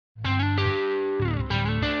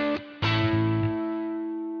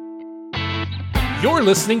You're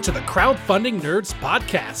listening to the Crowdfunding Nerds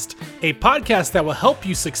Podcast, a podcast that will help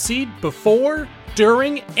you succeed before,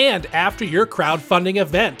 during, and after your crowdfunding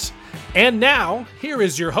event. And now, here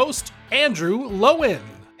is your host, Andrew Lowen.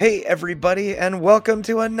 Hey everybody, and welcome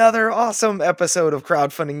to another awesome episode of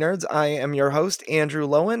Crowdfunding Nerds. I am your host, Andrew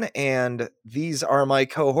Lowen, and these are my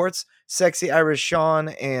cohorts, Sexy Irish Sean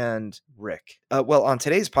and Rick. On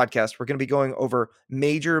today's podcast, we're going to be going over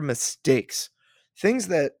major mistakes. Things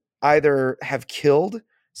that either have killed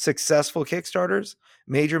successful Kickstarters,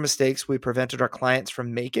 major mistakes we prevented our clients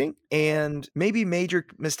from making, and maybe major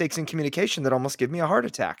mistakes in communication that almost give me a heart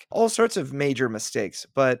attack. All sorts of major mistakes,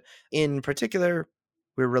 but in particular,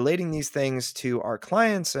 we're relating these things to our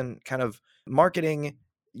clients and kind of marketing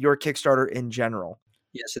your Kickstarter in general.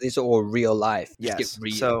 Yeah, so these are all real life. Yes. Just get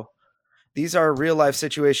real. So these are real life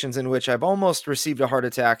situations in which I've almost received a heart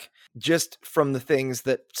attack just from the things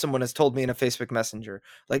that someone has told me in a Facebook Messenger.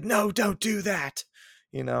 Like, no, don't do that.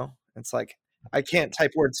 You know, it's like, I can't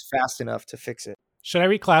type words fast enough to fix it. Should I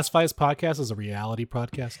reclassify this podcast as a reality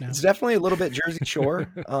podcast now? It's definitely a little bit Jersey Shore,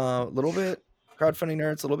 a little bit Crowdfunding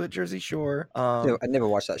Nerds, a little bit Jersey Shore. No, I never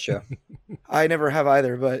watched that show. I never have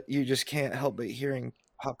either, but you just can't help but hearing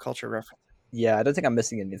pop culture reference. Yeah, I don't think I'm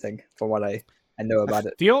missing anything from what I know about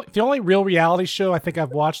it. The only real reality show I think I've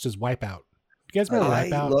watched is Wipeout. You guys remember I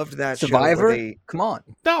Wipeout? loved that Survivor? show. Come on.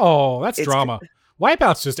 No, that's It's- drama.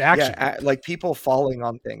 Wipeout's just action. Yeah, like people falling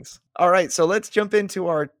on things. All right, so let's jump into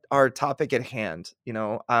our topic at hand. You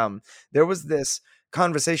know, there was this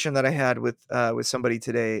conversation that I had with somebody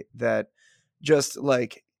today that just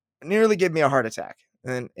like nearly gave me a heart attack.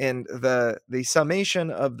 And the summation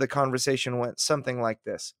of the conversation went something like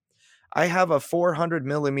this. I have a 400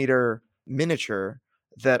 millimeter miniature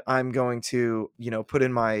that I'm going to, put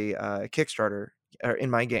in my Kickstarter or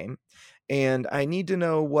in my game, and I need to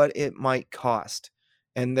know what it might cost.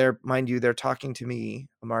 And mind you, they're talking to me,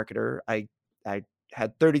 a marketer. I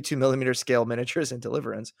had 32 millimeter scale miniatures in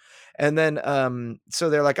Deliverance. And then, so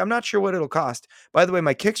they're like, I'm not sure what it'll cost. By the way,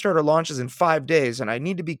 my Kickstarter launches in 5 days and I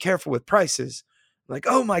need to be careful with prices. I'm like,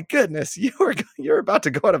 oh my goodness, you're about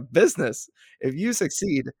to go out of business. If you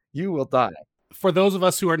succeed, you will die. For those of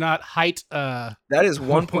us who are not height, That is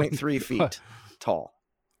 1.3 feet tall.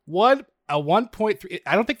 1.3.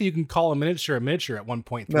 I don't think that you can call a miniature at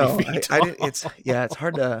 1.3 No, feet tall. it's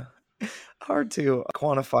hard to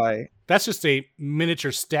quantify. That's just a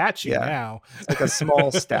miniature statue now. It's like a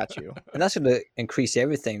small statue. And that's going to increase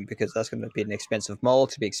everything because that's going to be an expensive mold,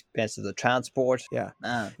 to be expensive to transport. Yeah.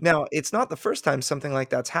 Man. Now, it's not the first time something like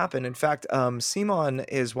that's happened. In fact, CMON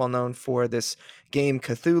is well known for this game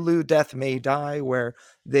Cthulhu Death May Die, where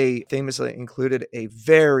they famously included a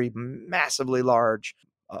very massively large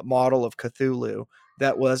model of Cthulhu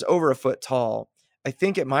that was over a foot tall. I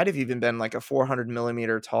think it might have even been like a 400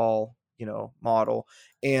 millimeter tall, model.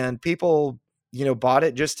 And people, bought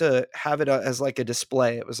it just to have it as like a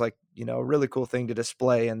display. It was like, a really cool thing to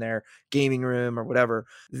display in their gaming room or whatever.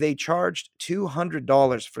 They charged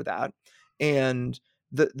 $200 for that. And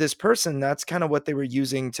this person, that's kind of what they were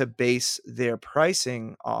using to base their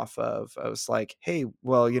pricing off of. I was like, hey,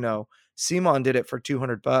 well, CMON did it for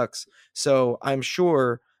 $200. So I'm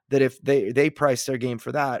sure that if they priced their game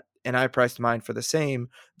for that and I priced mine for the same,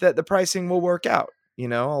 that the pricing will work out.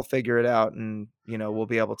 I'll figure it out and, we'll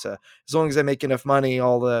be able to, as long as I make enough money,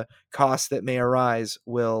 all the costs that may arise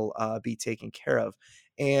will be taken care of.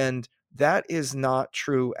 And that is not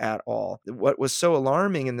true at all. What was so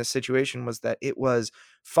alarming in this situation was that it was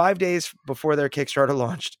 5 days before their Kickstarter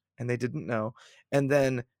launched and they didn't know. And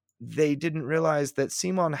then they didn't realize that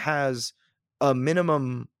CMON has a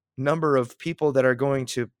minimum number of people that are going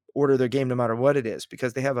to order their game no matter what it is,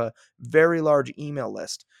 because they have a very large email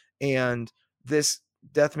list. And this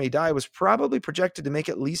Death May Die was probably projected to make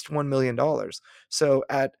at least $1 million. So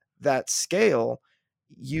at that scale,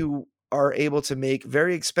 you are able to make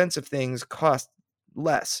very expensive things cost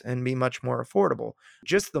less and be much more affordable.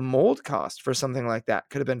 Just the mold cost for something like that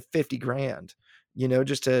could have been 50 grand,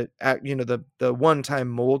 just to act, the one-time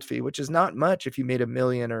mold fee, which is not much if you made $1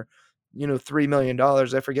 million or, $3 million.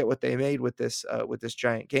 I forget what they made with this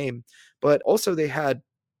giant game, but also they had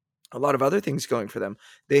a lot of other things going for them.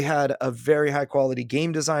 They had a very high quality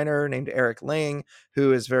game designer named Eric Lang,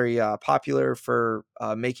 who is very popular for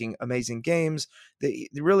making amazing games.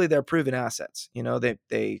 They're proven assets.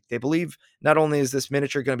 They believe not only is this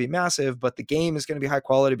miniature going to be massive, but the game is going to be high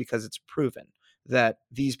quality because it's proven that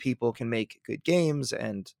these people can make good games,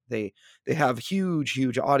 and they have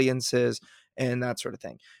huge audiences and that sort of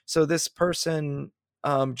thing. So this person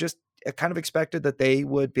just kind of expected that they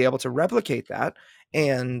would be able to replicate that,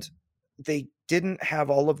 and they didn't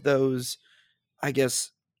have all of those, I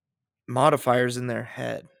guess, modifiers in their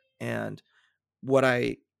head. And what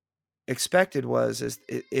I expected was is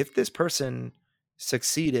if this person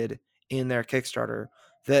succeeded in their Kickstarter,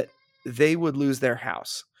 that they would lose their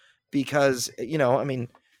house because, I mean,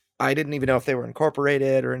 I didn't even know if they were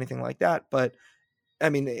incorporated or anything like that, but I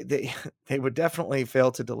mean, they they would definitely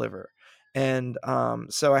fail to deliver. And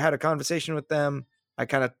so I had a conversation with them. I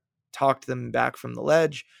kind of talked them back from the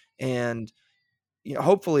ledge, and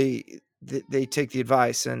hopefully they take the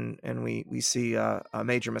advice, and we see a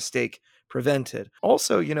major mistake prevented.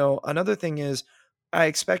 Also, another thing is, I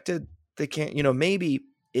expected they can't, maybe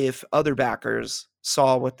if other backers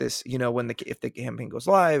saw what this, if the campaign goes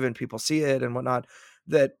live and people see it and whatnot,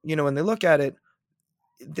 that when they look at it,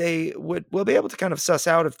 they will be able to kind of suss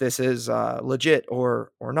out if this is legit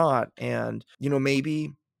or not, and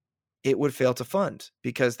maybe it would fail to fund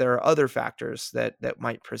because there are other factors that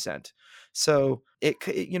might present. So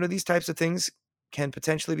these types of things can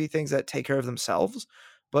potentially be things that take care of themselves,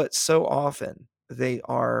 but so often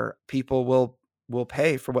people will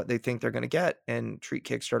pay for what they think they're going to get and treat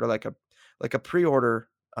Kickstarter like a pre-order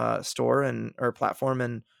store or platform,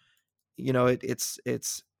 and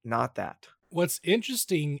it's not that. What's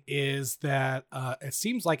interesting is that it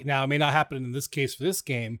seems like, now it may not happen in this case for this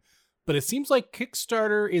game, but it seems like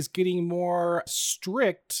Kickstarter is getting more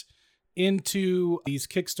strict into these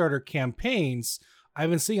Kickstarter campaigns. I've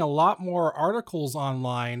been seeing a lot more articles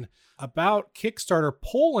online about Kickstarter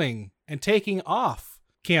pulling and taking off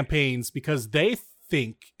campaigns because they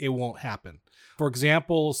think it won't happen. For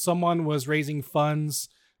example, someone was raising funds,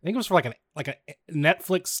 I think it was for like a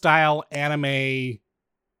Netflix style anime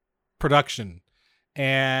production,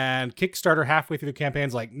 and Kickstarter halfway through the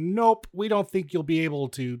campaign's like, nope, we don't think you'll be able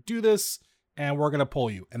to do this, and we're going to pull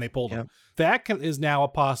you. And they pulled them. That is now a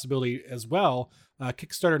possibility as well.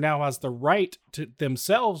 Kickstarter now has the right to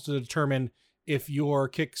themselves to determine if your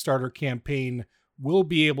Kickstarter campaign will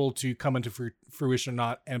be able to come into fruition or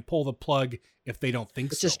not, and pull the plug if they don't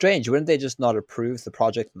think so. It's just strange. Wouldn't they just not approve the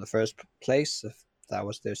project in the first place if that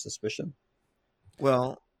was their suspicion?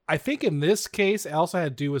 Well, I think in this case, it also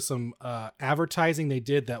had to do with some advertising they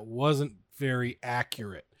did that wasn't very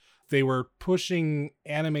accurate. They were pushing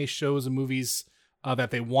anime shows and movies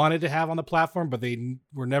that they wanted to have on the platform, but they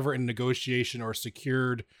were never in negotiation or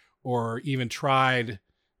secured or even tried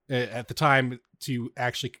at the time to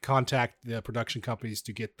actually contact the production companies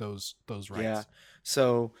to get those rights. Yeah.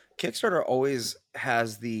 So Kickstarter always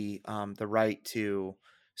has the right to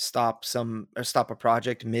stop a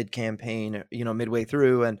project mid-campaign, midway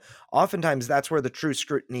through, and oftentimes that's where the true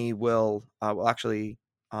scrutiny will actually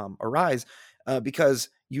arise, because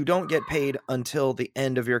you don't get paid until the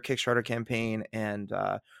end of your Kickstarter campaign, and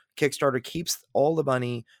Kickstarter keeps all the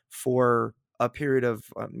money for a period of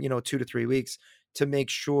 2 to 3 weeks to make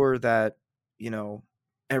sure that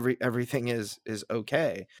everything is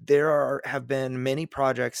okay. There have been many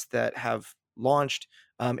projects that have launched.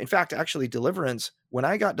 In fact, actually, Deliverance, when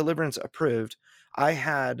I got Deliverance approved, I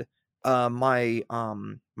had my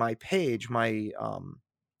page,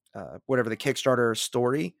 whatever the Kickstarter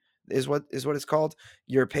story is what it's called,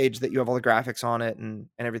 your page that you have all the graphics on it and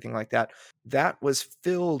everything like that. That was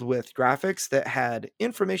filled with graphics that had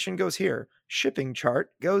information goes here, shipping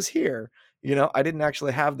chart goes here. I didn't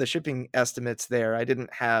actually have the shipping estimates there. I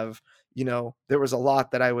didn't have, there was a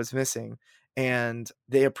lot that I was missing, and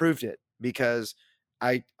they approved it because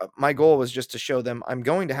my goal was just to show them I'm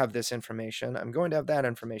going to have this information. I'm going to have that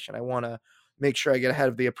information. I want to make sure I get ahead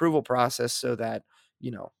of the approval process so that,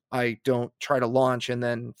 I don't try to launch and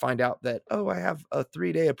then find out that, I have a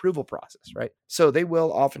 3-day approval process, right? So they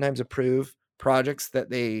will oftentimes approve projects that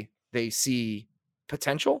they see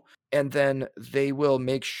potential, and then they will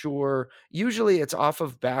make sure, usually it's off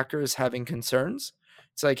of backers having concerns.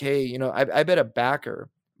 It's like, hey, I bet a backer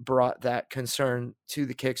brought that concern to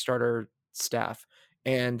the Kickstarter staff,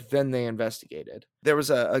 and then they investigated. There was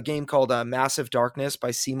a game called Massive Darkness by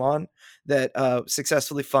CMON that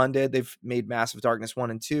successfully funded. They've made Massive Darkness 1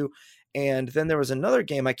 and 2. And then there was another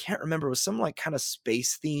game, I can't remember, it was some like kind of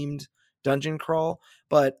space-themed dungeon crawl.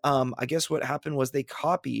 But I guess what happened was they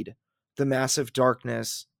copied the Massive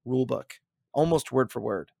Darkness rulebook, almost word for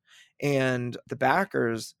word. And the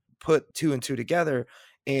backers put 2 and 2 together,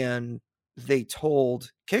 and they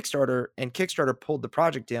told Kickstarter, and Kickstarter pulled the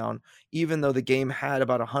project down, even though the game had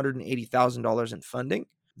about $180,000 in funding.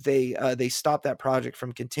 They stopped that project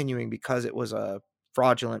from continuing because it was a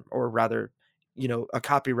fraudulent, or rather, a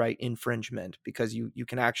copyright infringement, because you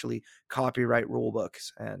can actually copyright rule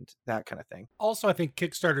books and that kind of thing. Also, I think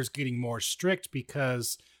Kickstarter's getting more strict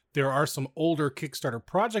because there are some older Kickstarter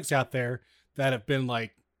projects out there that have been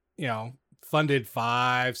like, funded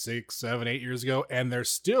 5, 6, 7, 8 years ago, and they're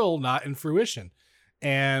still not in fruition.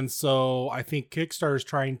 And so I think Kickstarter is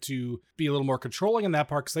trying to be a little more controlling in that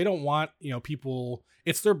part, because they don't want, people,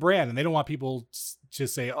 it's their brand, and they don't want people to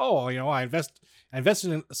say, oh, I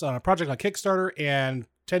invested on a project on Kickstarter, and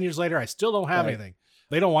 10 years later, I still don't have anything.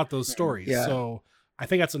 They don't want those stories. Yeah. So I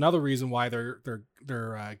think that's another reason why they're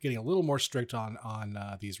getting a little more strict on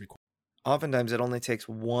these requirements. Oftentimes it only takes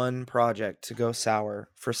one project to go sour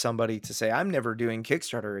for somebody to say, I'm never doing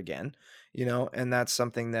Kickstarter again, and that's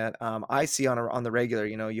something that I see on the regular.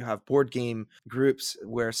 You have board game groups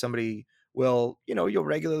where somebody will, you'll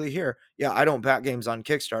regularly hear, yeah, I don't back games on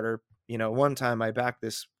Kickstarter. One time I backed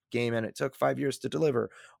this game and it took 5 years to deliver.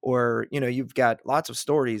 Or, you've got lots of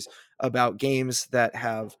stories about games that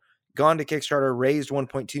have gone to Kickstarter, raised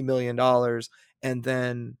 $1.2 million, and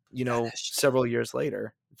then, several years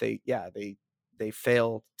later, they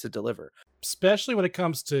fail to deliver. Especially when it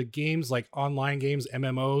comes to games like online games,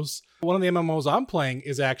 MMOs. One of the MMOs I'm playing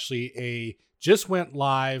is actually just went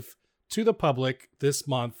live to the public this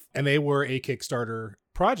month, and they were a Kickstarter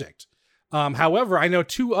project. However, I know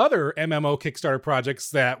 2 other MMO Kickstarter projects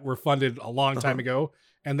that were funded a long time ago,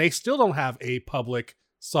 and they still don't have a public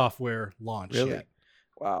software launch yet.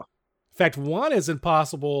 Wow. In fact, one is in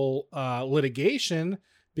possible litigation,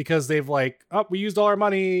 because they've we used all our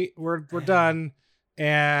money, we're done.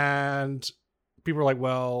 And people are like,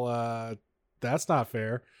 well, that's not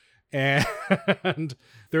fair. And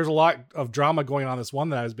there's a lot of drama going on this one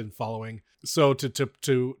that I've been following. So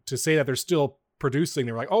to say that they're still producing,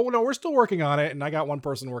 they're like, oh no, we're still working on it. And I got one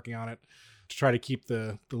person working on it to try to keep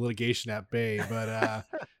the litigation at bay. But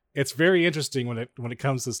it's very interesting when it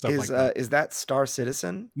comes to stuff like that. Is that Star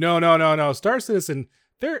Citizen? No. Star Citizen,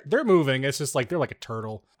 they're moving. It's just they're like a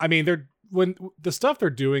turtle. I mean, when the stuff they're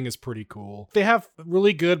doing is pretty cool. They have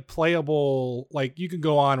really good playable, you can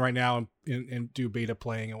go on right now and do beta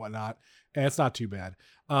playing and whatnot, and it's not too bad.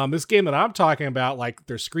 This game that I'm talking about,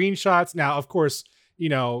 their screenshots. Now, of course,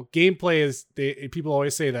 gameplay is, people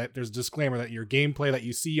always say that there's a disclaimer that your gameplay that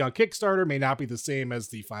you see on Kickstarter may not be the same as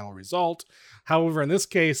the final result. However, in this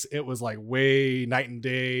case, it was way night and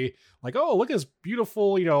day. Oh, look at this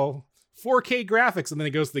beautiful, 4K graphics. And then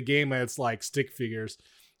it goes to the game and it's stick figures.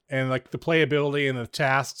 And the playability and the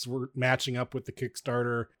tasks were matching up with the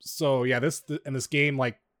Kickstarter. So yeah, this game,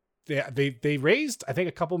 they raised, I think,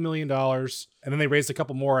 a couple $1 million, and then they raised a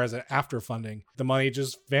couple more as an after funding. The money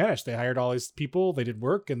just vanished. They hired all these people, they did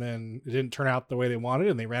work, and then it didn't turn out the way they wanted,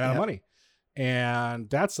 and they ran out of money. And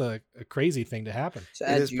that's a crazy thing to happen. So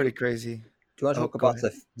it is pretty crazy. Do you want to talk about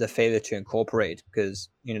the failure to incorporate? Because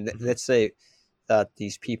let's say that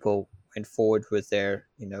these people went forward with their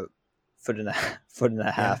foot and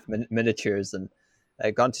a half miniatures and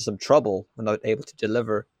got into some trouble when not able to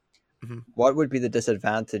deliver. What would be the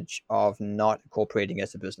disadvantage of not incorporating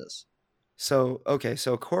as a business? So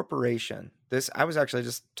corporation. I was actually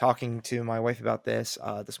just talking to my wife about this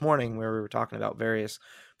morning, where we were talking about various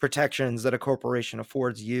protections that a corporation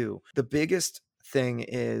affords you. The biggest thing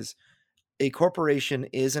is a corporation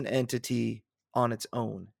is an entity on its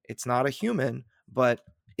own. It's not a human, but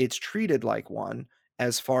it's treated like one,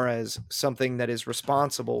 as far as something that is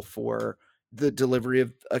responsible for the delivery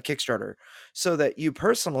of a Kickstarter, so that you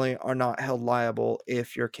personally are not held liable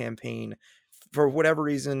if your campaign, for whatever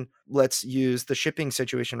reason, let's use the shipping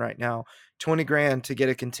situation right now, $20,000 to get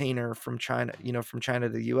a container from China, from China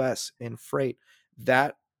to the US in freight,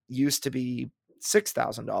 that used to be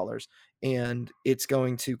 $6,000, and it's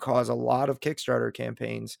going to cause a lot of Kickstarter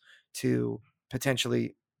campaigns to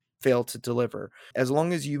potentially fail to deliver. As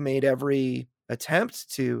long as you made every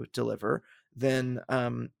attempt to deliver, then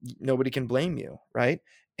nobody can blame you, right?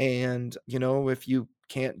 And if you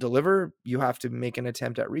can't deliver, you have to make an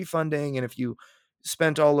attempt at refunding. And if you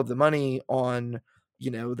spent all of the money on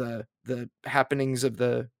the happenings of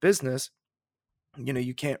the business,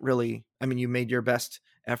 you can't really, you made your best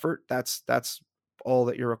effort. That's all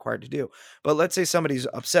that you're required to do. But let's say somebody's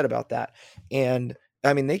upset about that, and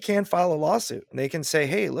they can file a lawsuit, and they can say,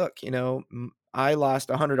 hey, look, I lost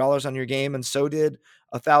 $100 on your game, and so did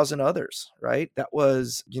 1,000 others, right? That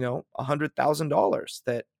was, $100,000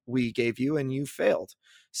 that we gave you, and you failed.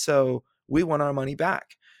 So we want our money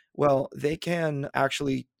back. Well, they can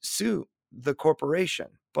actually sue the corporation,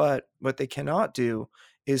 but what they cannot do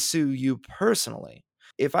is sue you personally.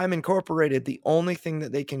 If I'm incorporated, the only thing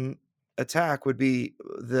that they can attack would be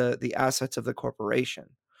the assets of the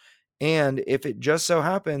corporation. And if it just so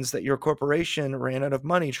happens that your corporation ran out of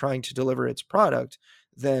money trying to deliver its product,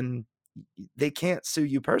 then they can't sue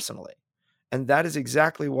you personally. And that is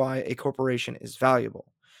exactly why a corporation is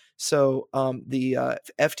valuable. So the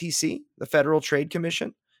FTC, the Federal Trade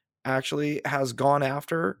Commission, actually has gone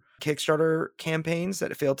after Kickstarter campaigns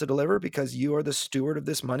that failed to deliver because you are the steward of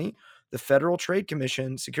this money. The Federal Trade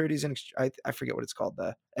Commission, Securities and I forget what it's called,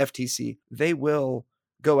 the FTC, they will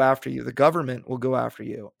go after you. The government will go after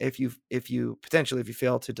you if you potentially if you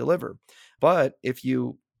fail to deliver. But if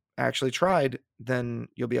you actually tried, then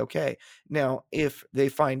you'll be okay. Now, if they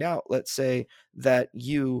find out, let's say that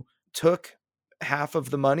you took half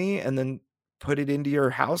of the money and then put it into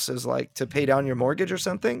your house as like to pay down your mortgage or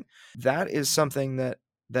something, that is something that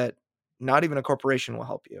not even a corporation will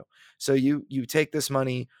help you. So you take this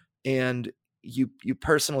money and you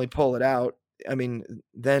personally pull it out. I mean,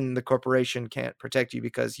 then the corporation can't protect you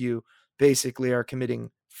because you basically are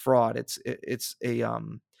committing fraud. It's a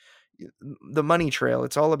the money trail.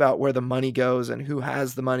 It's all about where the money goes and who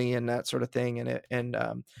has the money and that sort of thing.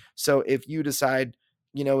 So if you decide,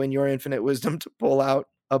 in your infinite wisdom to pull out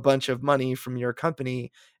a bunch of money from your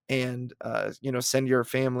company and send your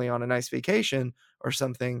family on a nice vacation or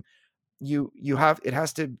something, you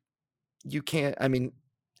can't, I mean,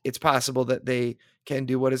 it's possible that they can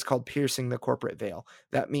do what is called piercing the corporate veil.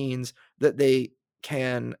 That means that they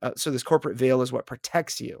can, so this corporate veil is what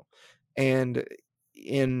protects you. And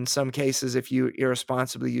in some cases, if you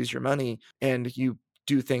irresponsibly use your money and you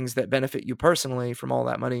do things that benefit you personally from all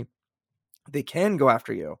that money, they can go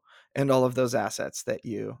after you and all of those assets that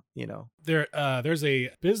there's a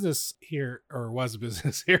business here, or was a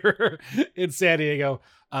business here in San Diego.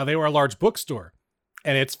 They were a large bookstore,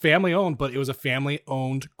 and it's family owned, but it was a family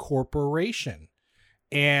owned corporation.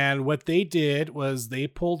 And what they did was they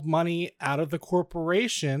pulled money out of the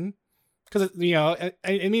corporation because,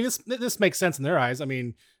 I mean, this makes sense in their eyes. I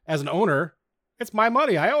mean, as an owner, it's my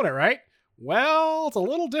money. I own it, right? Well, it's a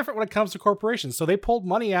little different when it comes to corporations. So they pulled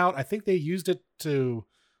money out. I think they used it to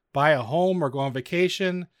buy a home or go on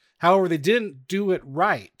vacation. However, they didn't do it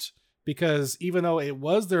right because even though it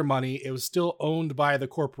was their money, it was still owned by the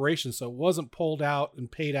corporation. So it wasn't pulled out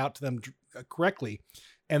and paid out to them correctly.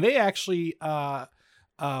 And they actually,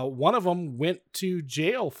 one of them went to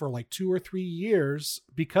jail for like 2 or 3 years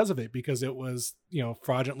because of it, because it was,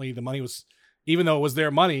 fraudulently, the money was, even though it was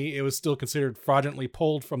their money, it was still considered fraudulently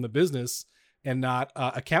pulled from the business and not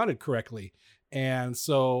accounted correctly. And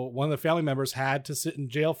so one of the family members had to sit in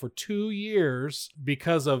jail for 2 years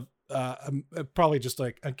because of probably just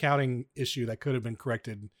like accounting issue that could have been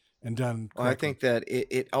corrected and done correctly. Well, I think that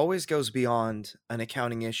it always goes beyond an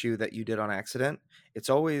accounting issue that you did on accident. It's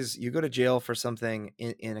always, you go to jail for something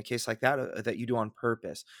in a case like that that you do on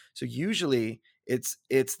purpose. So usually it's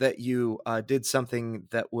that you did something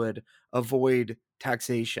that would avoid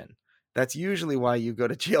taxation. That's usually why you go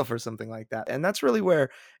to jail for something like that. And that's really where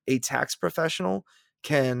a tax professional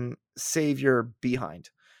can save your behind,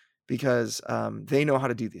 because they know how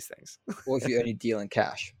to do these things. Or if you only deal in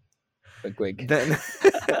cash, Gwig.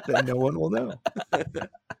 Then no one will know.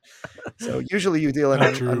 So usually you deal in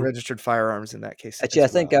unregistered firearms in that case. Actually, I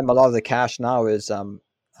think a lot of the cash now is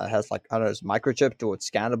has like, I don't know, it's microchipped or it's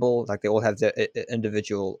scannable. Like they all have their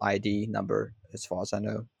individual ID number, as far as I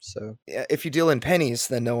know. So yeah, if you deal in pennies,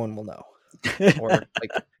 then no one will know. Or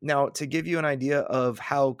now, to give you an idea of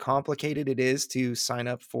how complicated it is to sign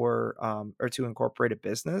up for or to incorporate a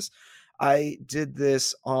business, I did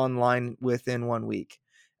this online within 1 week.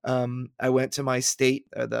 I went to my state,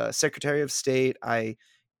 the Secretary of State. I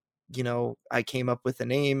came up with a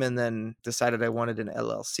name and then decided I wanted an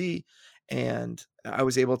LLC, and I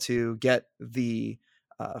was able to get the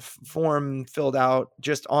form filled out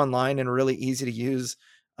just online and really easy to use.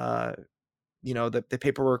 The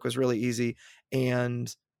paperwork was really easy,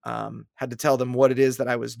 and had to tell them what it is that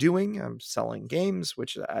I was doing. I'm selling games,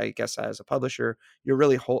 which I guess as a publisher, you're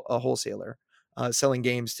really a wholesaler. Selling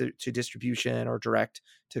games to distribution or direct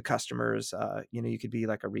to customers. You could be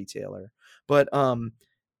like a retailer, but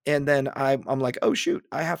and then I'm like, oh shoot,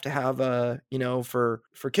 I have to have for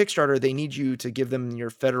Kickstarter, they need you to give them your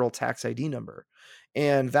federal tax ID number.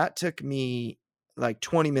 And that took me like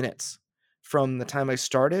 20 minutes from the time I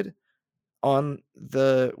started on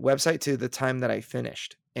the website to the time that I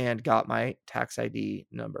finished and got my tax ID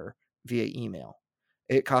number via email.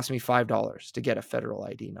 It cost me $5 to get a federal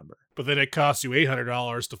ID number. But then it costs you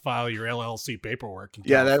 $800 to file your LLC paperwork.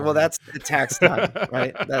 Yeah, that's the tax time,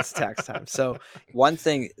 right? That's tax time. So one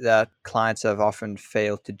thing that clients have often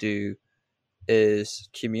failed to do is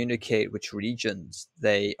communicate which regions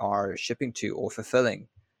they are shipping to or fulfilling.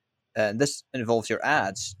 And this involves your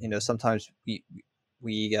ads. Sometimes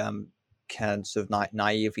we can sort of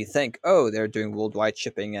naively think, oh, they're doing worldwide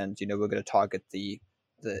shipping and, we're going to target the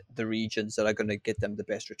the regions that are going to get them the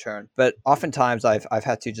best return. But oftentimes I've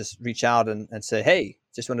had to just reach out and say, hey,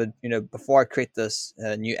 just want to, before I create this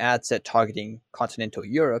new ad set targeting continental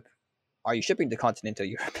Europe, are you shipping to continental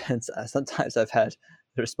Europe? And sometimes I've had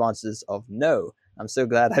the responses of no. I'm so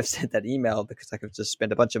glad I've sent that email, because I could just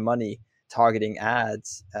spend a bunch of money targeting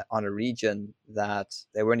ads on a region that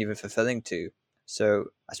they weren't even fulfilling to. So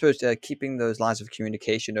I suppose keeping those lines of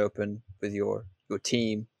communication open with your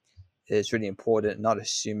team is really important. Not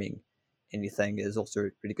assuming anything is also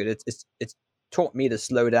really good. It's taught me to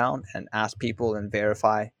slow down and ask people and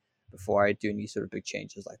verify before I do any sort of big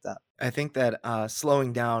changes like that. I think that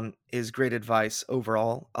slowing down is great advice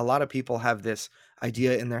overall. A lot of people have this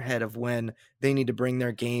idea in their head of when they need to bring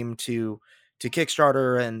their game to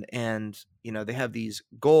Kickstarter, and they have these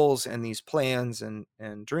goals and these plans and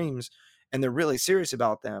dreams, and they're really serious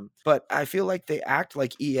about them. But I feel like they act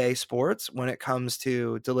like EA Sports when it comes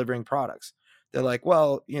to delivering products. They're like,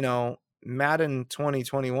 well, Madden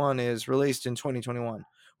 2021 is released in 2021.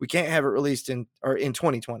 We can't have it released in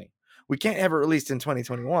 2020. We can't have it released in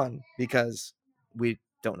 2021 because we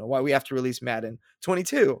don't know why. We have to release Madden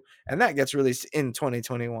 22, and that gets released in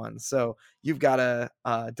 2021. So you've got to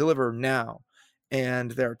deliver now.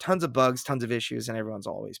 And there are tons of bugs, tons of issues, and everyone's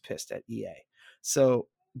always pissed at EA. So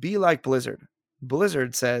be like Blizzard.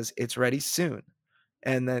 Blizzard says it's ready soon,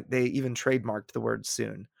 and that they even trademarked the word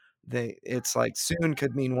soon. It's like soon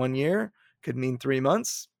could mean 1 year, could mean 3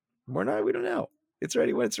 months. We don't know. It's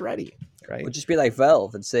ready when it's ready, right? We'll just be like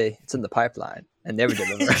Valve and say it's in the pipeline and never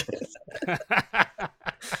deliver.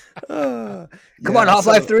 Come on,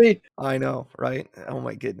 Half-Life 3. I know, right? Oh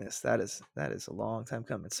my goodness, that is a long time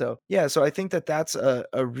coming. So yeah, so I think that that's a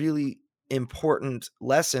really important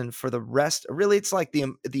lesson for the rest. Really, it's like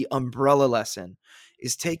the umbrella lesson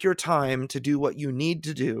is take your time to do what you need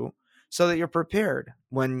to do so that you're prepared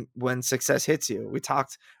when success hits you. We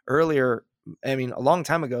talked earlier, a long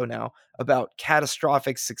time ago now, about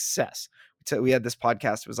catastrophic success. We had this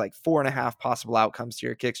podcast. It was like 4.5 possible outcomes to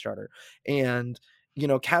your Kickstarter. And,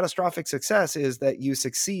 catastrophic success is that you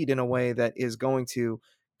succeed in a way that is going to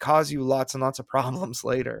cause you lots and lots of problems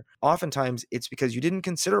later. Oftentimes it's because you didn't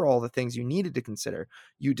consider all the things you needed to consider.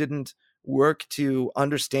 You didn't work to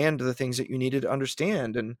understand the things that you needed to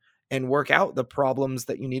understand and work out the problems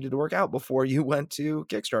that you needed to work out before you went to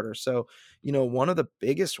Kickstarter. So, one of the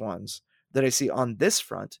biggest ones that I see on this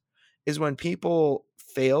front is when people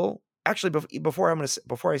fail. Actually, before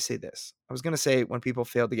I say this, I was going to say when people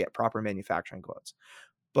fail to get proper manufacturing quotes.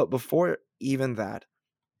 But before even that,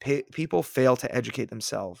 people fail to educate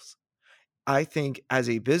themselves. I think as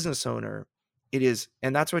a business owner, it is,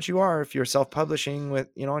 and that's what you are. If you're self-publishing with,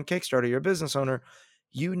 on Kickstarter, you're a business owner,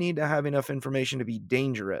 you need to have enough information to be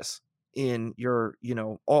dangerous in your,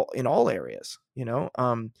 in all areas. You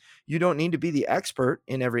don't need to be the expert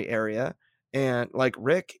in every area. And like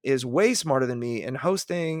Rick is way smarter than me in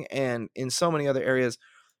hosting and in so many other areas,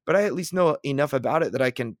 but I at least know enough about it that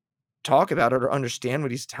I can talk about it or understand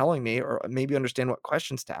what he's telling me, or maybe understand what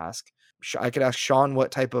questions to ask. I could ask Sean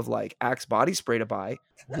what type of Axe body spray to buy.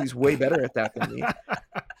 He's way better at that than me.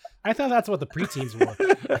 I thought that's what the preteens wore.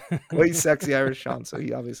 Well, he's sexy Irish Sean, so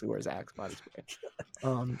he obviously wears Axe body spray.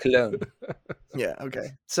 Cologne. Yeah,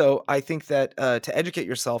 okay. So I think that to educate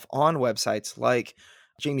yourself on websites like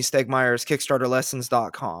Jamie Stegmeier's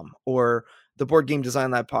KickstarterLessons.com or the Board Game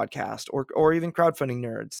Design Lab podcast or even Crowdfunding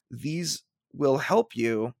Nerds, these will help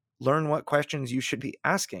you learn what questions you should be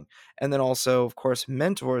asking. And then also, of course,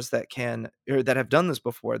 mentors that have done this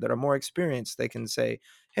before, that are more experienced, they can say,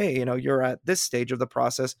 hey, you're at this stage of the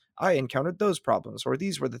process. I encountered those problems, or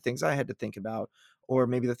these were the things I had to think about, or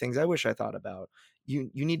maybe the things I wish I thought about.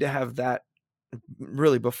 You need to have that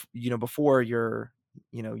really before you're,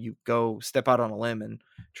 you go step out on a limb and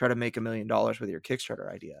try to make $1 million with your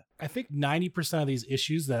Kickstarter idea. I think 90% of these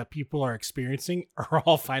issues that people are experiencing are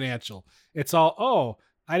all financial. It's all, oh,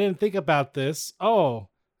 I didn't think about this. Oh,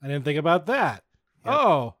 I didn't think about that. Yep.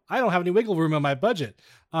 Oh, I don't have any wiggle room in my budget.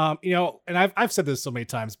 And I've said this so many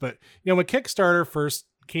times, but when Kickstarter first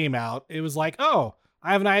came out, it was like, oh,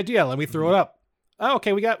 I have an idea. Let me throw it up. Oh,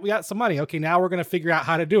 okay, we got some money. Okay, now we're going to figure out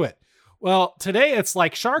how to do it. Well, today it's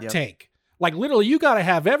like Shark Tank. Like literally, you got to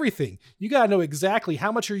have everything. You got to know exactly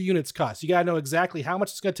how much your units cost. You got to know exactly how much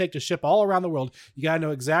it's going to take to ship all around the world. You got to know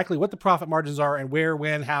exactly what the profit margins are and where,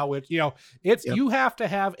 when, how it, you have to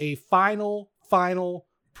have a final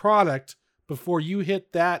product before you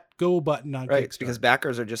hit that go button on Kickstarter. Because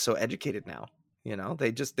backers are just so educated now.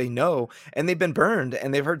 They know, and they've been burned,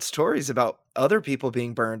 and they've heard stories about other people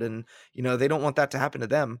being burned, and, they don't want that to happen to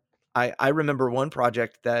them. I remember one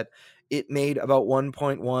project that it made about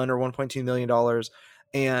 $1.1 or $1.2 million,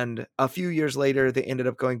 And a few years later, they ended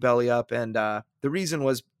up going belly up. And the reason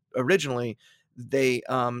was originally they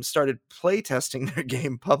started play testing their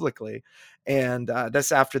game publicly. And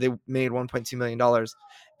that's after they made $1.2 million.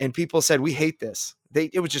 And people said, we hate this.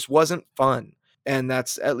 It just wasn't fun. And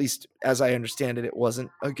that's, at least as I understand it, it wasn't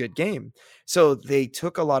a good game. So they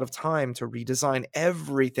took a lot of time to redesign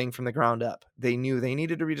everything from the ground up. They knew they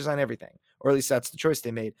needed to redesign everything, or at least that's the choice they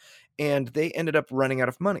made. And they ended up running out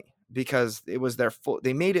of money because it was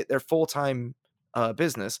they made it their full-time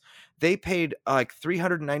business. They paid like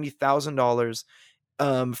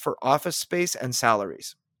 $390,000 for office space and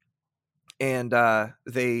salaries. And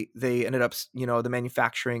they ended up, the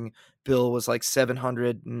manufacturing bill was like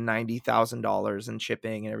 $790,000 in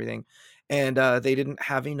shipping and everything, and they didn't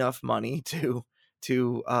have enough money to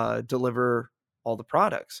deliver all the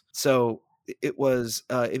products. So it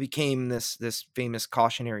became this famous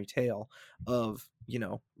cautionary tale of,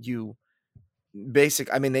 you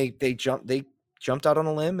basic. I mean, they jumped out on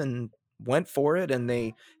a limb and went for it, and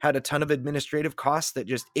they had a ton of administrative costs that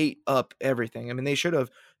just ate up everything. I mean, they should have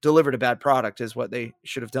delivered a bad product is what they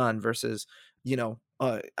should have done versus,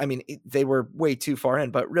 they were way too far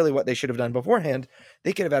in, but really what they should have done beforehand,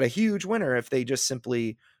 they could have had a huge winner if they just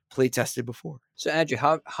simply play tested before. So Andrew,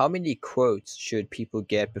 how many quotes should people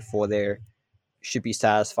get before they should be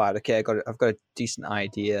satisfied? Okay, I've got a decent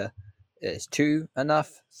idea. Is 2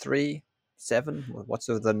 enough? 3, 7? What's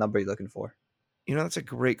the number you're looking for? That's a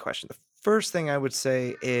great question. The first thing I would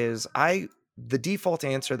say is the default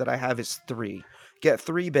answer that I have is 3. Get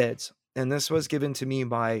 3 bids. And this was given to me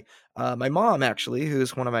by my mom, actually,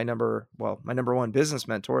 who's one of my number one business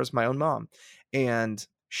mentors, my own mom. And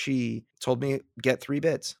she told me get 3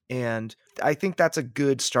 bids. And I think that's a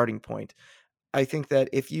good starting point. I think that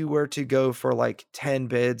if you were to go for like 10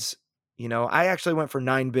 bids, I actually went for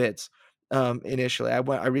 9 bids. Initially,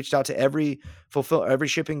 I reached out to every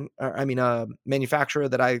shipping, manufacturer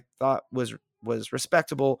that I thought was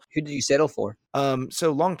respectable. Who did you settle for?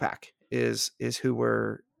 So Longpack is who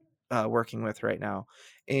we're working with right now,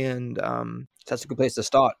 and that's a good place to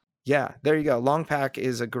start. Yeah, there you go. Longpack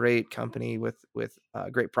is a great company with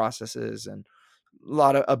great processes and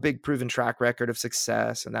a big proven track record of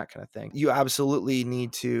success and that kind of thing. You absolutely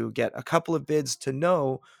need to get a couple of bids to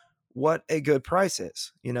know what a good price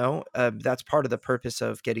is. That's part of the purpose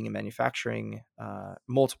of getting a manufacturing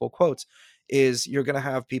multiple quotes is you're going to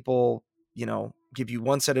have people, give you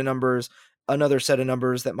one set of numbers, another set of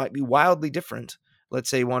numbers that might be wildly different. Let's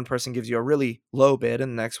say one person gives you a really low bid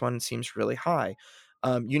and the next one seems really high.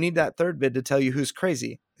 You need that third bid to tell you who's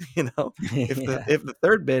crazy. If the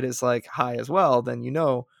third bid is like high as well, then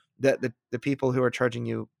that the people who are charging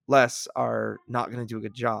you less are not going to do a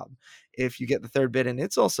good job. If you get the third bid and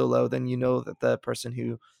it's also low, then that the person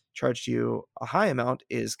who charged you a high amount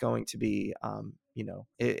is going to be,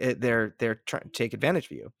 they're trying to take advantage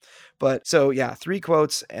of you. But so yeah, 3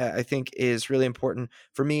 quotes I think is really important.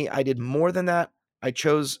 For me, I did more than that. I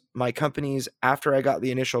chose my companies after I got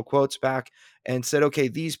the initial quotes back and said, okay,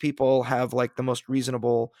 these people have like the most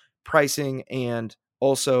reasonable pricing, and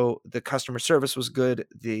also the customer service was good.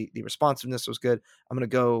 The responsiveness was good. I'm going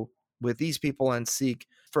to go with these people and seek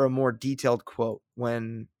for a more detailed quote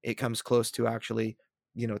when it comes close to actually,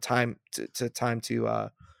 time to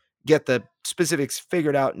get the specifics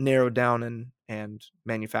figured out, narrowed down, and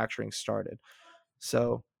manufacturing started.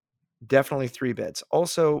 So definitely 3 bids.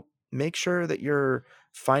 Also, make sure that you're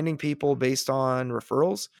finding people based on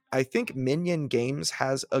referrals. I think Minion Games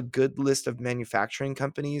has a good list of manufacturing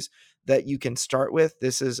companies that you can start with.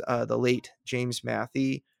 This is the late James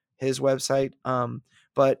Matthey, his website.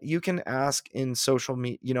 But you can ask in social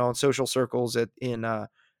social circles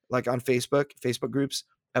like on Facebook groups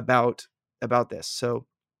about this. So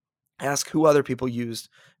ask who other people used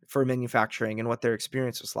for manufacturing and what their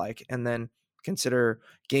experience was like, and then consider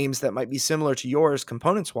games that might be similar to yours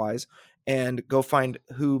components wise and go find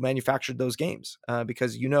who manufactured those games.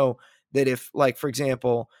 Because that if, like, for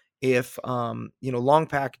example, if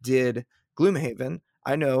Longpack did Gloomhaven,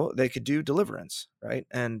 I know they could do Deliverance, right?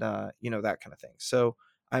 And that kind of thing. So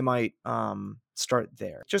I might start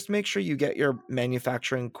there. Just make sure you get your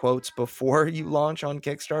manufacturing quotes before you launch on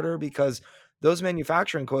Kickstarter, because those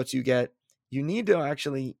manufacturing quotes you get, you need to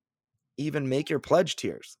actually even make your pledge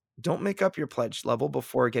tiers. Don't make up your pledge level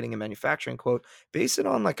before getting a manufacturing quote. Base it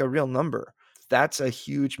on like a real number. That's a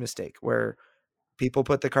huge mistake where people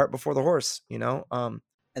put the cart before the horse, And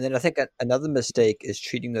then I think another mistake is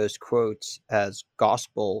treating those quotes as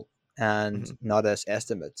gospel and not as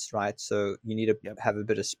estimates, right? So you need to have a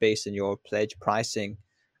bit of space in your pledge pricing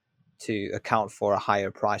to account for a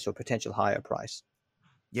higher price or potential higher price.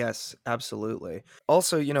 Yes, absolutely.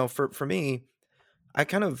 Also, for me, I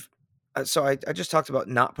kind of so I just talked about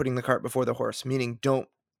not putting the cart before the horse, meaning don't,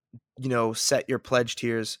 set your pledge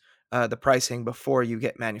tiers, the pricing before you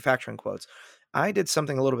get manufacturing quotes. I did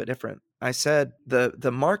something a little bit different. I said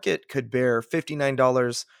the market could bear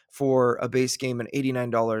 $59 for a base game and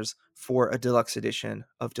 $89 for a deluxe edition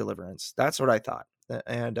of Deliverance. That's what I thought.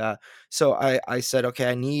 And so I said, okay,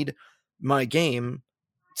 I need my game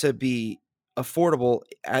to be affordable.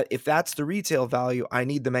 If that's the retail value, I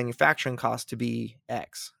need the manufacturing cost to be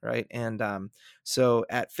X, right? And so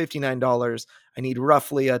at $59, I need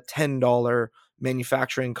roughly a $10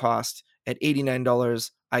 manufacturing cost. At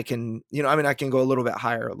 $89, I can, I can go a little bit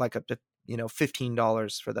higher, like up to,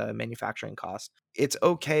 $15 for the manufacturing cost. It's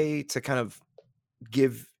okay to kind of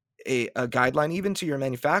give a guideline even to your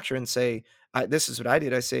manufacturer and say, this is what I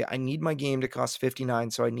did. I say, I need my game to cost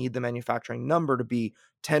 59. So I need the manufacturing number to be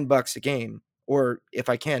 $10 a game, or if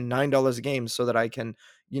I can, $9 a game, so that I can,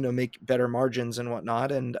 make better margins and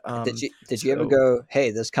whatnot. And did you ever go,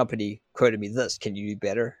 hey, this company quoted me this, can you do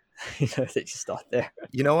better? Did you start there?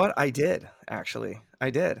 You know what? I did, actually.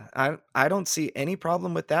 I did. I don't see any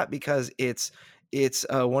problem with that, because it's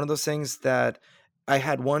one of those things that I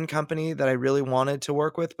had one company that I really wanted to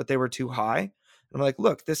work with, but they were too high. And I'm like,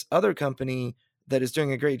 look, this other company that is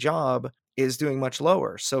doing a great job is doing much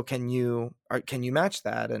lower. So can you match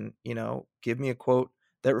that and, give me a quote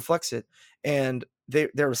that reflects it? And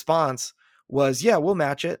their response was, yeah, we'll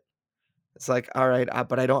match it. It's like, all right,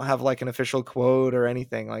 but I don't have like an official quote or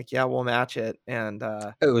anything. Like, yeah, we'll match it. And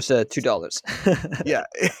it was $2. Yeah,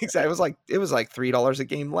 exactly. It was like $3 a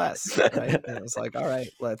game less, right? And it was like, all right,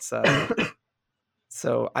 let's.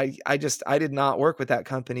 So I did not work with that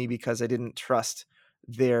company because I didn't trust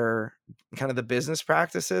their kind of the business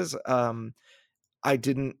practices. I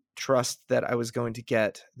didn't trust that I was going to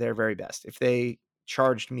get their very best. If they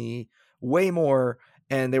charged me way more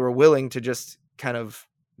and they were willing to just kind of,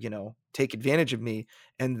 take advantage of me,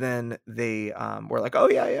 and then they were like, oh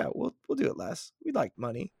yeah, we'll do it less. We'd like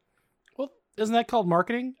money. Well, isn't that called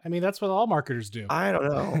marketing? I mean, that's what all marketers do. I don't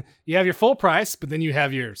know. You have your full price, but then you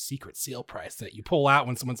have your secret seal price that you pull out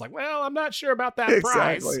when someone's like, well, I'm not sure about that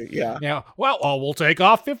price. Yeah. Well, we'll take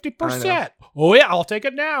off 50%. Oh yeah, I'll take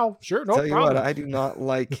it now. Sure, no problem. What, I do not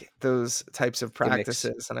like those types of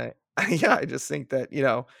practices. And I just think that,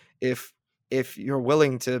 if you're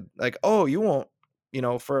willing to, like, oh, you won't,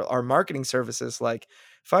 for our marketing services, like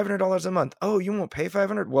 $500 a month. Oh, you won't pay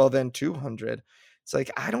 $500? Well, then $200. It's like,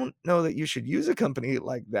 I don't know that you should use a company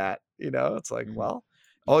like that. It's like, well,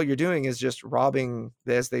 all you're doing is just robbing,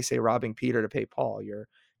 as they say, robbing Peter to pay Paul. You're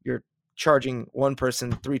charging one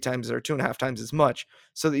person 3 times or 2.5 times as much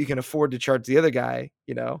so that you can afford to charge the other guy,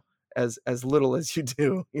 as little as you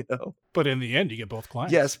do, But in the end, you get both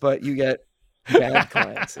clients. Yes, but you get bad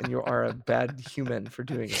clients, and you are a bad human for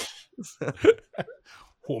doing it.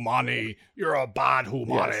 Humani, you're a bad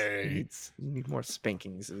humani. Yes, you need more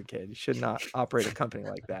spankings as a kid. You should not operate a company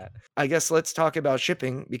like that. I guess let's talk about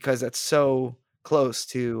shipping, because that's so close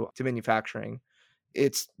to manufacturing.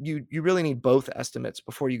 It's you really need both estimates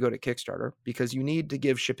before you go to Kickstarter, because you need to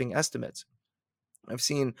give shipping estimates. I've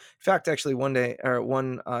seen, in fact, actually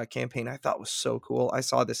one campaign I thought was so cool. I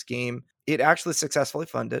saw this game. It actually successfully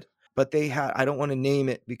funded, but they had, I don't want to name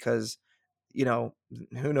it because,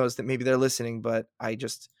 who knows, that maybe they're listening, but I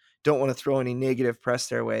just don't want to throw any negative press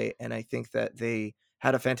their way. And I think that they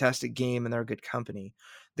had a fantastic game and they're a good company.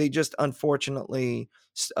 They just unfortunately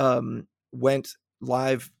went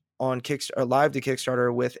live on live to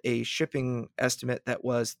Kickstarter with a shipping estimate that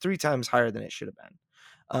was 3 times higher than it should have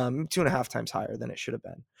been. 2.5 times higher than it should have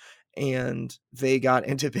been. And they got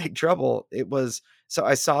into big trouble. So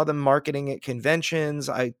I saw them marketing at conventions.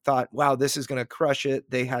 I thought, wow, this is going to crush it.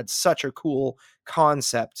 They had such a cool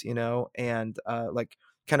concept, and like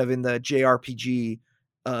kind of in the JRPG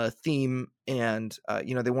theme. And,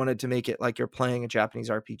 they wanted to make it like you're playing a Japanese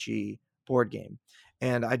RPG board game.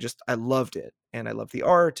 And I loved it. And I loved the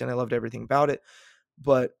art and I loved everything about it.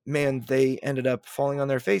 But man, they ended up falling on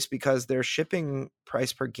their face because their shipping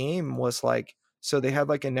price per game was like, so they had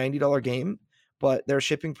like a $90 game, but their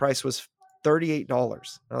shipping price was $38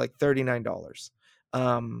 or like $39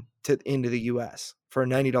 into the US for a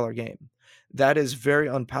 $90 game. That is very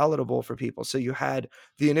unpalatable for people. So you had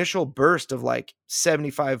the initial burst of like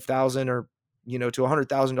 $75,000 or to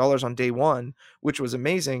 $100,000 on day one, which was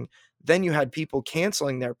amazing. Then you had people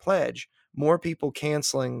canceling their pledge, more people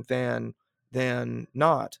canceling than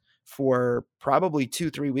not, for probably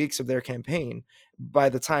 2-3 weeks of their campaign. By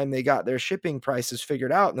the time they got their shipping prices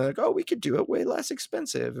figured out, and they're like, oh, we could do it way less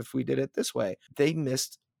expensive if we did it this way. They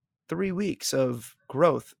missed 3 weeks of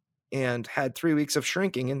growth and had 3 weeks of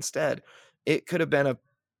shrinking instead. It could have been a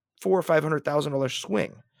or $500,000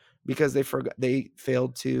 swing because they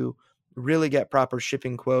failed to really get proper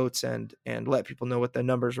shipping quotes and let people know what the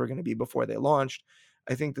numbers were going to be before they launched.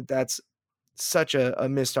 I think that that's such a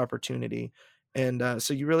missed opportunity. And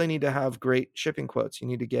so you really need to have great shipping quotes. You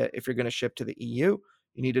need to get, if you're going to ship to the EU,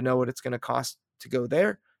 you need to know what it's going to cost to go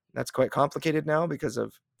there. That's quite complicated now because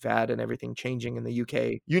of VAT and everything changing in the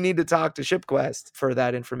UK. You need to talk to ShipQuest for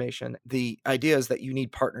that information. The idea is that you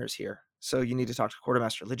need partners here. So you need to talk to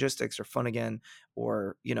Quartermaster Logistics or Funnigan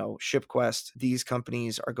or, ShipQuest. These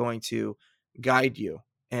companies are going to guide you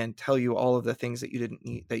and tell you all of the things that you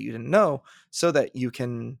didn't know, so that you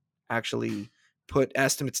can actually put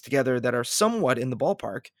estimates together that are somewhat in the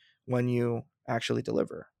ballpark when you actually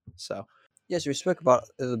deliver. So yes, we spoke about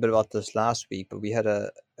a little bit about this last week, but we had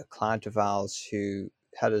a client of ours who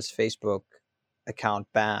had his Facebook account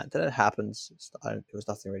banned, and it happens. It was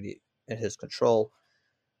nothing really in his control,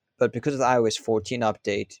 but because of the iOS 14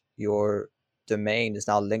 update, your domain is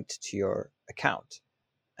now linked to your account,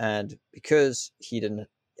 and because he didn't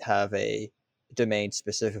have a domain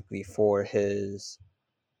specifically for his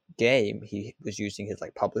game, he was using his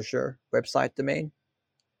publisher website domain.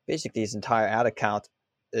 Basically, his entire ad account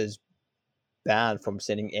is banned from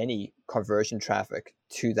sending any conversion traffic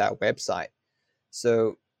to that website.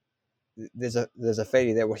 So there's a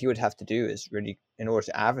failure there. What he would have to do is really, in order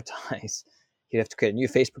to advertise, he'd have to create a new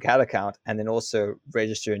Facebook ad account and then also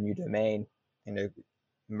register a new domain,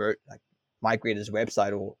 migrate his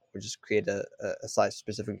website or just create a site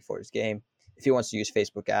specifically for his game if he wants to use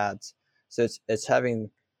Facebook ads. So it's having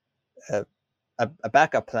a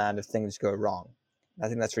backup plan if things go wrong. I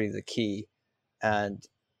think that's really the key. And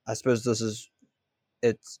I suppose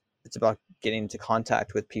it's about getting into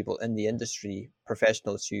contact with people in the industry,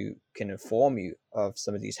 professionals who can inform you of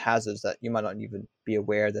some of these hazards that you might not even be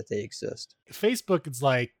aware that they exist. Facebook is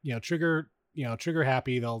like, trigger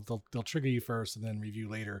happy. They'll trigger you first and then review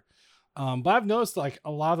later. But I've noticed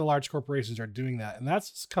a lot of the large corporations are doing that, and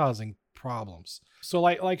that's causing problems. So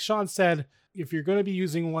like Sean said, if you're going to be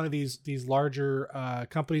using one of these larger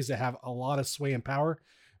companies that have a lot of sway and power,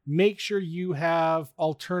 make sure you have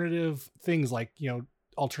alternative things like,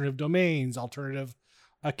 alternative domains, alternative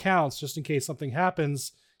accounts, just in case something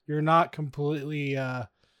happens. You're not completely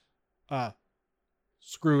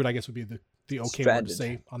screwed, I guess would be the okay word to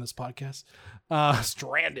say on this podcast.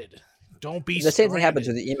 Stranded. Don't be the same thing happens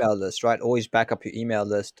with the email list, right? Always back up your email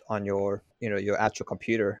list on your actual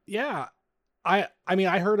computer. Yeah. I mean,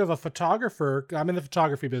 I heard of a photographer. I'm in the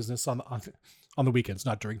photography business on the weekends,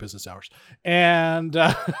 not during business hours. And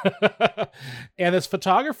and this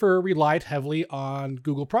photographer relied heavily on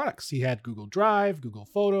Google products. He had Google Drive, Google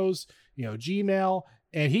Photos, Gmail,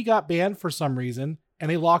 and he got banned for some reason,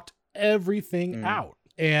 and they locked everything out.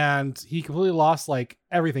 And he completely lost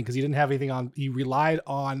everything because he didn't have anything on. He relied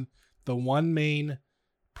on the one main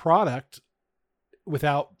product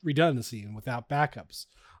without redundancy and without backups.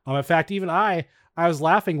 In fact, even I was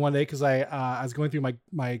laughing one day because I was going through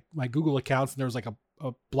my Google accounts, and there was a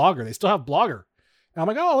Blogger. They still have Blogger. And I'm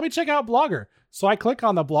like, oh, let me check out Blogger. So I click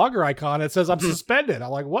on the Blogger icon. It says I'm suspended. I'm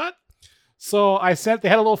like, what? So they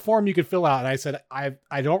had a little form you could fill out. And I said,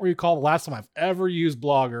 I don't recall the last time I've ever used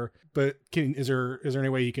Blogger, but is there any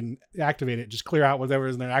way you can activate it? Just clear out whatever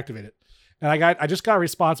is in there and activate it. And I just got a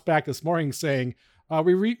response back this morning saying,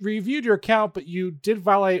 we reviewed your account, but you did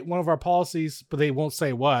violate one of our policies, but they won't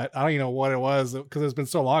say what. I don't even know what it was because it's been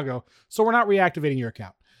so long ago. So we're not reactivating your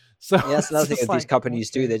account. So yeah, that's another thing that these companies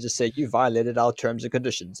do. They just say you violated our terms and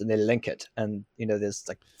conditions, and they link it. And there's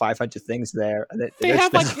 500 things there. And they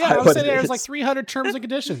have I was saying there's 300 terms and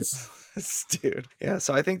conditions. Dude. Yeah.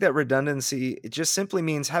 So I think that redundancy, it just simply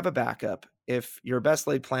means have a backup. If your best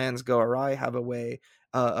laid plans go awry, have a way,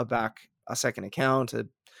 a second account, a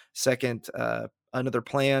second, another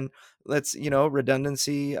plan.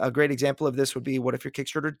 Redundancy. A great example of this would be, what if your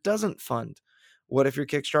Kickstarter doesn't fund? What if your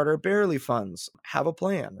Kickstarter barely funds? Have a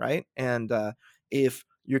plan, right? And if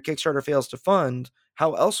your Kickstarter fails to fund,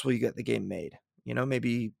 how else will you get the game made?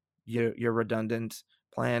 Maybe your redundant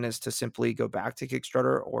plan is to simply go back to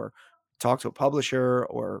Kickstarter or talk to a publisher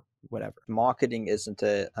or whatever. Marketing isn't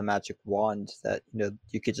a magic wand that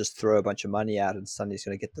you could just throw a bunch of money at and suddenly it's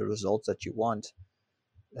going to get the results that you want.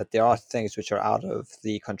 That there are things which are out of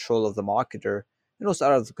the control of the marketer and also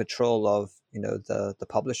out of the control of the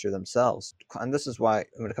publisher themselves. And this is why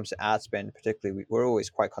when it comes to ad spend particularly, we're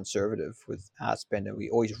always quite conservative with ad spend, and we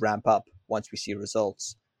always ramp up once we see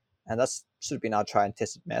results. And that's sort of been our try and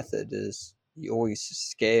tested method, is you always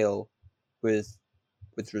scale with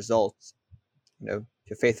results. If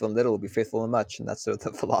you're faithful in little, be faithful in much, and that's sort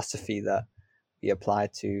of the philosophy that we apply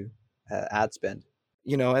to ad spend.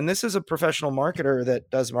 and this is a professional marketer that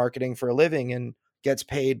does marketing for a living and gets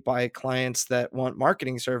paid by clients that want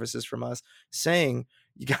marketing services from us, saying,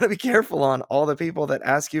 you got to be careful on all the people that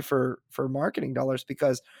ask you for marketing dollars,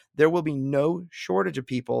 because there will be no shortage of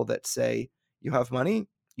people that say, you have money,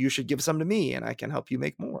 you should give some to me and I can help you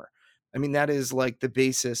make more. I mean, that is like the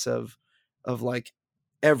basis of like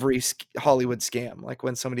every Hollywood scam. Like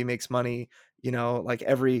when somebody makes money, like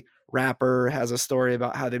every rapper has a story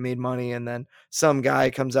about how they made money, and then some guy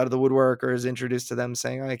comes out of the woodwork or is introduced to them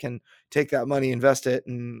saying, I can take that money, invest it,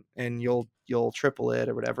 and you'll triple it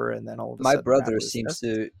or whatever. And then all of a my sudden, brother seems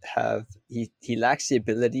to have he lacks the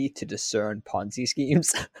ability to discern Ponzi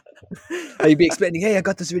schemes. He'd be explaining, hey, I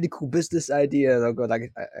got this really cool business idea. They'll go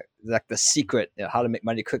like the secret, how to make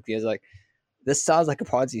money quickly. It's like, this sounds like a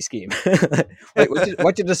Ponzi scheme. Like,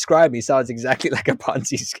 what you describe me sounds exactly like a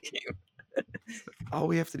Ponzi scheme. All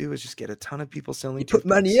we have to do is just get a ton of people selling. You put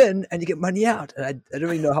money in and you get money out. And I don't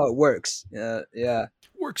really know how it works. Yeah.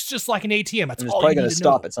 Works just like an ATM. That's it's all probably going to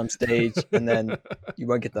stop at some stage, and then you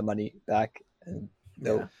won't get the money back, and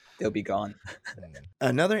they'll be gone.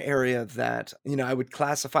 Another area that I would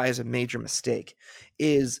classify as a major mistake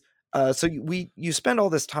is so you spend all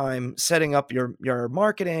this time setting up your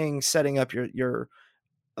marketing, setting up your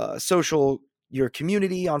social, your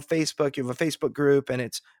community on Facebook. You have a Facebook group and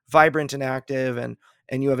it's vibrant and active, and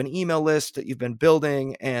you have an email list that you've been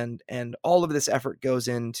building, and all of this effort goes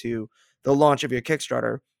into the launch of your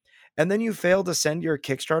Kickstarter. And then you fail to send your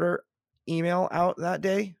Kickstarter email out that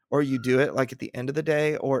day, or you do it like at the end of the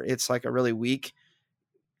day, or it's like a really weak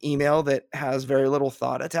email that has very little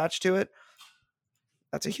thought attached to it.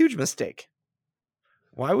 That's a huge mistake.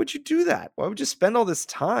 Why would you do that? Why would you spend all this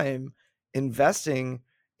time investing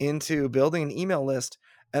into building an email list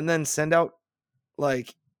and then send out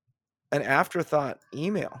like an afterthought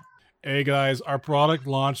email? Hey guys, our product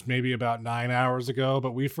launched maybe about 9 hours ago,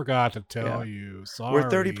 but we forgot to tell you. Sorry. We're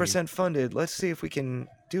 30% funded. Let's see if we can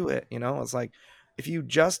do it. It's like, if you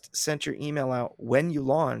just sent your email out when you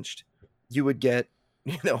launched, you would get,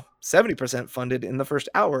 70% funded in the first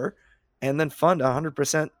hour, and then fund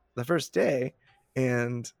 100% the first day,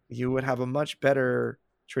 and you would have a much better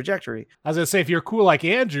trajectory. I was going to say, if you're cool like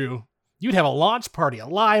Andrew, you'd have a launch party, a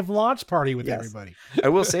live launch party with everybody. I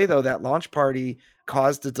will say, though, that launch party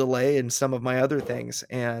caused a delay in some of my other things,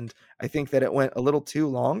 and I think that it went a little too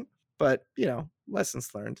long, but,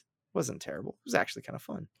 lessons learned. It wasn't terrible. It was actually kind of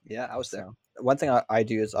fun. Yeah, I was there. One thing I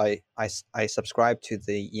do is I subscribe to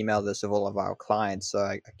the email list of all of our clients, so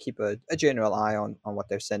I keep a general eye on what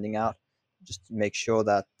they're sending out, just to make sure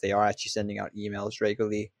that they are actually sending out emails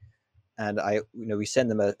regularly. And we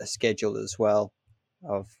send them a schedule as well,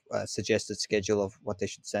 of a suggested schedule of what they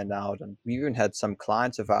should send out. And we even had some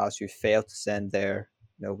clients of ours who failed to send their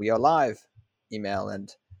we are live email,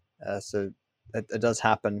 and so it does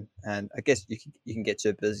happen. And I guess you can get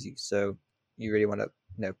so busy, so you really want to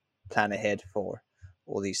plan ahead for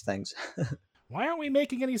all these things. Why aren't we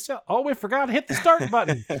making any sales? Oh, we forgot to hit the start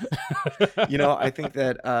button. I think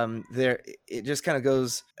that it just kind of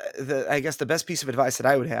goes, I guess the best piece of advice that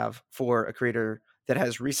I would have for a creator that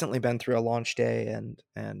has recently been through a launch day, and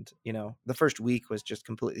the first week was just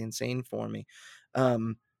completely insane for me.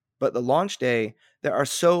 But the launch day, there are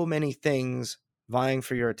so many things vying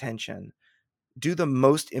for your attention. Do the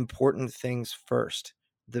most important things first.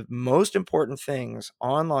 The most important things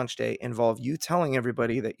on launch day involve you telling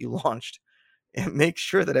everybody that you launched. And make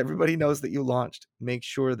sure that everybody knows that you launched. Make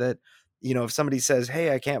sure that, if somebody says,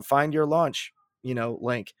 hey, I can't find your launch,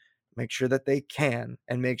 link, make sure that they can,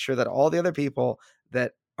 and make sure that all the other people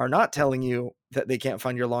that are not telling you that they can't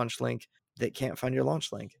find your launch link, can find your launch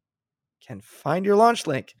link.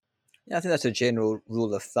 Yeah, I think that's a general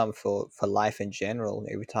rule of thumb for life in general.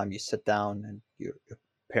 Every time you sit down and you're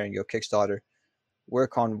preparing your Kickstarter,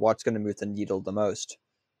 work on what's going to move the needle the most,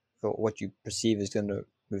 or what you perceive is going to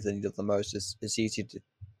move the needle the most. It's easy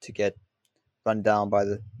to get run down by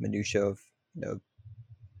the minutiae of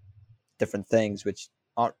different things which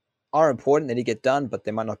are important that you get done, but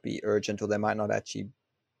they might not be urgent, or they might not actually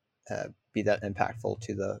be that impactful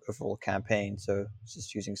to the overall campaign. So it's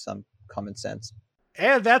just using some common sense.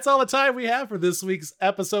 And that's all the time we have for this week's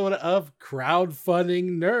episode of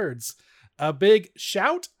Crowdfunding Nerds. A big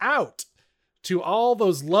shout out to all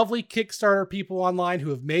those lovely Kickstarter people online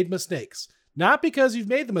who have made mistakes. Not because you've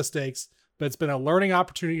made the mistakes, but it's been a learning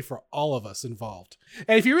opportunity for all of us involved.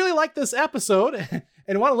 And if you really like this episode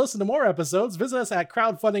and want to listen to more episodes, visit us at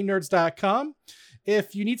crowdfundingnerds.com.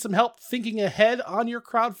 If you need some help thinking ahead on your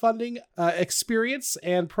crowdfunding experience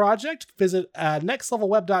and project, visit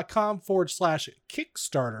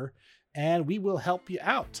nextlevelweb.com/Kickstarter, and we will help you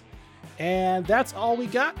out. And that's all we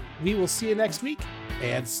got. We will see you next week.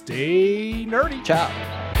 and stay nerdy.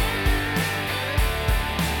 Ciao.